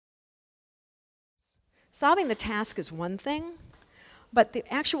Solving the task is one thing, but the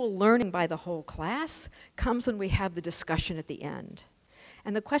actual learning by the whole class comes when we have the discussion at the end.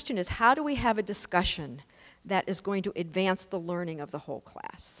 And the question is, how do we have a discussion that is going to advance the learning of the whole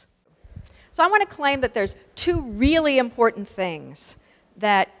class? So I want to claim that there's two really important things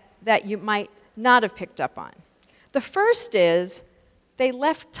that you might not have picked up on. The first is they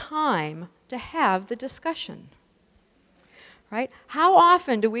left time to have the discussion. Right? How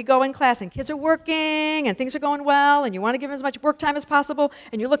often do we go in class and kids are working and things are going well and you want to give them as much work time as possible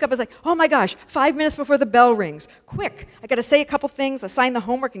and you look up and it's like, oh my gosh, 5 minutes before the bell rings. Quick, I got to say a couple things, assign the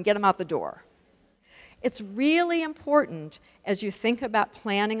homework, and get them out the door. It's really important as you think about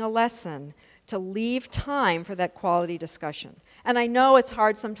planning a lesson to leave time for that quality discussion. And I know it's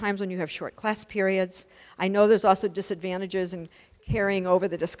hard sometimes when you have short class periods. I know there's also disadvantages in carrying over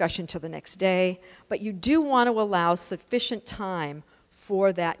the discussion to the next day, but you do want to allow sufficient time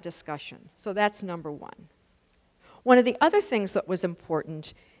for that discussion. So that's number one. One of the other things that was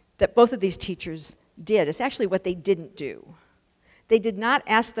important that both of these teachers did is actually what they didn't do. They did not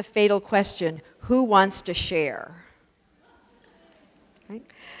ask the fatal question, who wants to share? Right?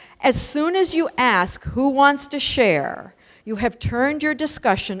 As soon as you ask who wants to share, you have turned your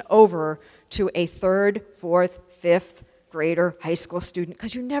discussion over to a third, fourth, fifth grader, high school student,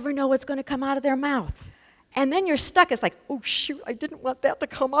 because you never know what's going to come out of their mouth. And then you're stuck. It's like, oh, shoot, I didn't want that to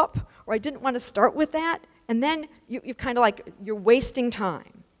come up, or I didn't want to start with that. And then you kind of like, you're wasting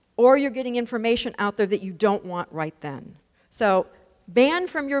time, or you're getting information out there that you don't want right then. So ban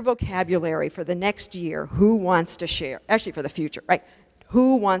from your vocabulary for the next year, who wants to share? Actually, for the future, right?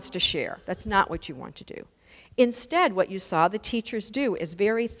 Who wants to share? That's not what you want to do. Instead, what you saw the teachers do is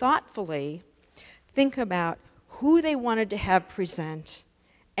very thoughtfully think about who they wanted to have present,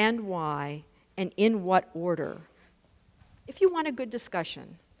 and why, and in what order. If you want a good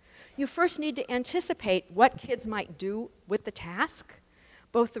discussion, you first need to anticipate what kids might do with the task,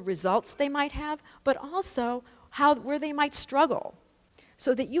 both the results they might have, but also where they might struggle,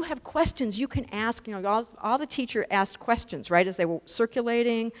 so that you have questions you can ask. You know, all the teacher asked questions, right, as they were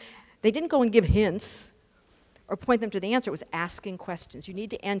circulating. They didn't go and give hints or point them to the answer. It was asking questions. You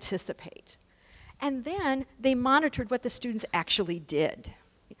need to anticipate. And then they monitored what the students actually did.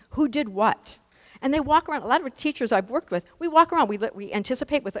 Who did what? And they walk around. A lot of the teachers I've worked with, we walk around, we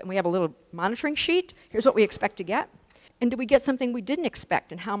anticipate with it, and we have a little monitoring sheet. Here's what we expect to get. And did we get something we didn't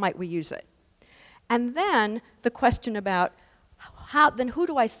expect, and how might we use it? And then the question about, then who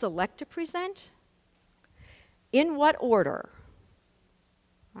do I select to present? In what order?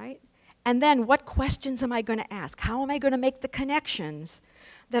 Right? And then what questions am I going to ask? How am I going to make the connections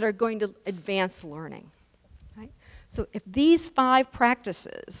that are going to advance learning? Right? So if these 5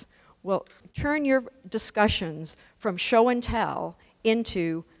 practices will turn your discussions from show and tell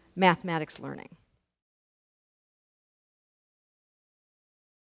into mathematics learning.